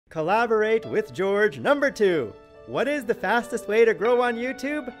Collaborate with George number 2. What is the fastest way to grow on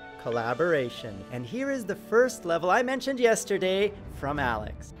YouTube? Collaboration. And here is the first level I mentioned yesterday from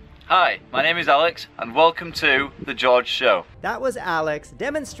Alex. Hi, my name is Alex and welcome to The George Show. That was Alex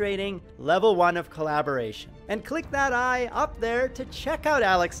demonstrating level 1 of collaboration. And click that eye up there to check out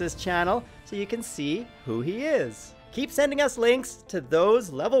Alex's channel so you can see who he is. Keep sending us links to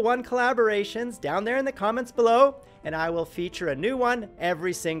those level 1 collaborations down there in the comments below, and I will feature a new one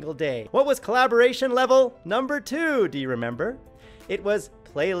every single day. What was collaboration level number 2, do you remember? It was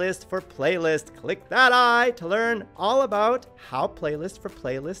playlist for playlist. Click that eye to learn all about how playlist for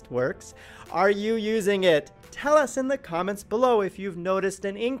playlist works. Are you using it? Tell us in the comments below if you've noticed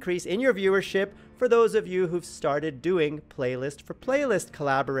an increase in your viewership for those of you who've started doing playlist for playlist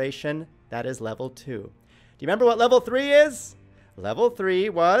collaboration. That is level 2. Do you remember what level 3 is? Level 3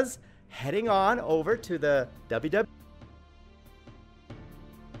 was heading on over to the www.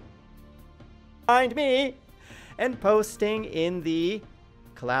 Find me and posting in the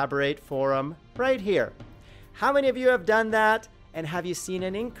Collaborate forum right here. How many of you have done that, and have you seen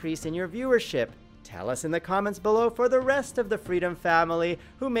an increase in your viewership? Tell us in the comments below for the rest of the Freedom family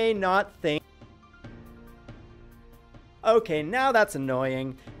who may not think. Okay, now that's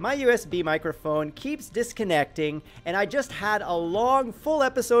annoying. My USB microphone keeps disconnecting, and I just had a long full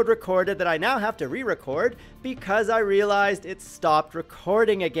episode recorded that I now have to re-record because I realized it stopped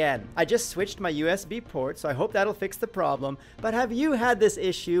recording again. I just switched my USB port, so I hope that'll fix the problem. But have you had this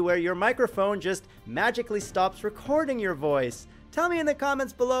issue where your microphone just magically stops recording your voice? Tell me in the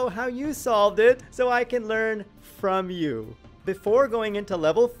comments below how you solved it so I can learn from you. Before going into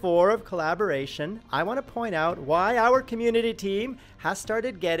level 4 of collaboration, I want to point out why our community team has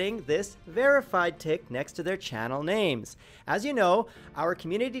started getting this verified tick next to their channel names. As you know, our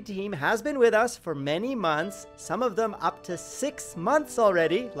community team has been with us for many months, some of them up to 6 months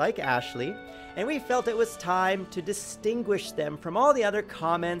already, like Ashley, and we felt it was time to distinguish them from all the other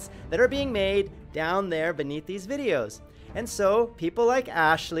comments that are being made down there beneath these videos. And so people like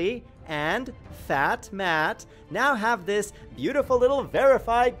Ashley and Fat Matt now have this beautiful little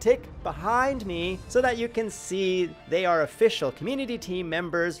verified tick behind me so that you can see they are official community team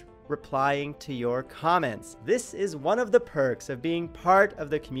members replying to your comments. This is one of the perks of being part of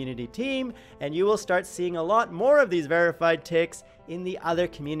the community team, and you will start seeing a lot more of these verified ticks in the other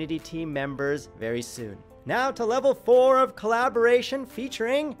community team members very soon. Now to level 4 of collaboration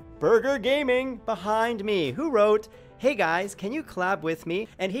featuring Burger Gaming behind me, who wrote, "Hey guys, can you collab with me?"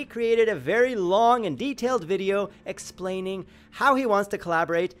 And he created a very long and detailed video explaining how he wants to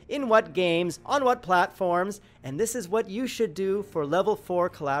collaborate, in what games, on what platforms, and this is what you should do for level 4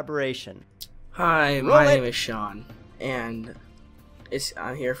 collaboration. Hi, my name is Sean, and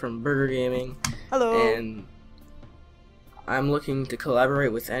I'm here from Burger Gaming. Hello. And I'm looking to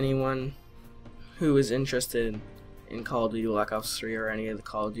collaborate with anyone who is interested in Call of Duty Black Ops 3 or any of the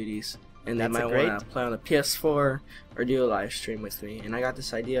Call of Duties. And they might want to play on the PS4 or do a live stream with me. And I got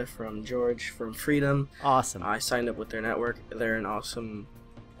this idea from George from Freedom. Awesome. I signed up with their network. They're an awesome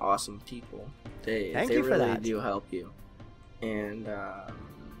people. They really do help you. And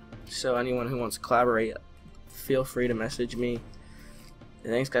so anyone who wants to collaborate, feel free to message me.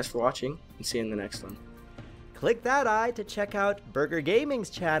 And thanks guys for watching, and see you in the next one. Click that eye to check out Burger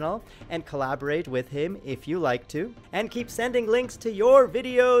Gaming's channel and collaborate with him if you like to. And keep sending links to your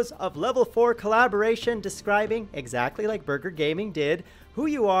videos of level 4 collaboration describing, exactly like Burger Gaming did, who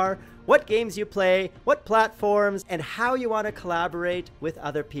you are, what games you play, what platforms, and how you want to collaborate with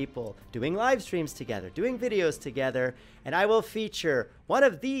other people, doing live streams together, doing videos together, and I will feature one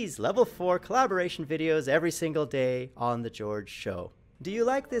of these level 4 collaboration videos every single day on The George Show. Do you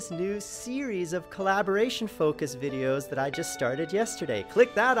like this new series of collaboration focus videos that I just started yesterday?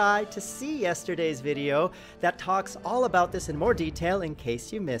 Click that eye to see yesterday's video that talks all about this in more detail in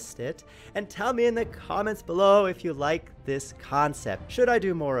case you missed it. And tell me in the comments below if you like this concept. Should I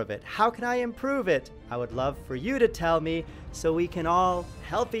do more of it? How can I improve it? I would love for you to tell me so we can all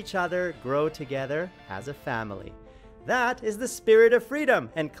help each other grow together as a family. That is the spirit of Freedom,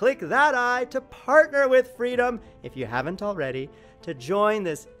 and click that eye to partner with Freedom, if you haven't already, to join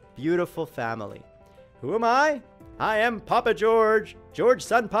this beautiful family. Who am I? I am Papa George, George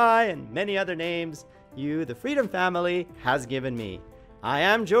Sunpie, and many other names you, the Freedom family, has given me. I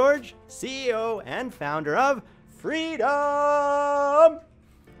am George, CEO and founder of Freedom!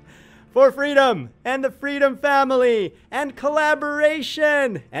 For Freedom, and the Freedom family, and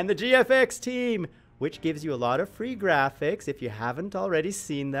collaboration, and the GFX team, which gives you a lot of free graphics. If you haven't already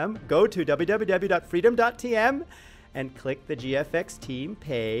seen them, go to www.freedom.tm and click the GFX team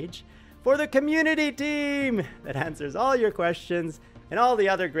page for the community team that answers all your questions and all the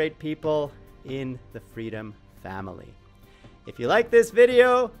other great people in the Freedom family. If you like this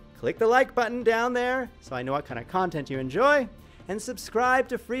video, click the like button down there so I know what kind of content you enjoy, and subscribe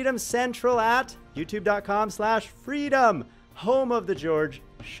to Freedom Central at youtube.com/freedom, home of The George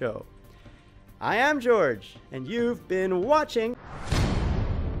Show. I am George, and you've been watching.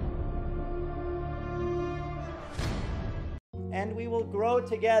 And we will grow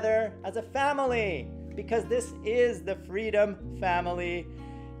together as a family, because this is the Freedom family.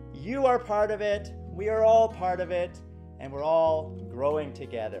 You are part of it, we are all part of it, and we're all growing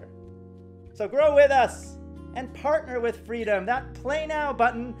together. So grow with us and partner with Freedom. That Play Now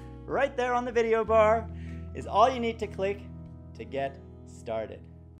button right there on the video bar is all you need to click to get started.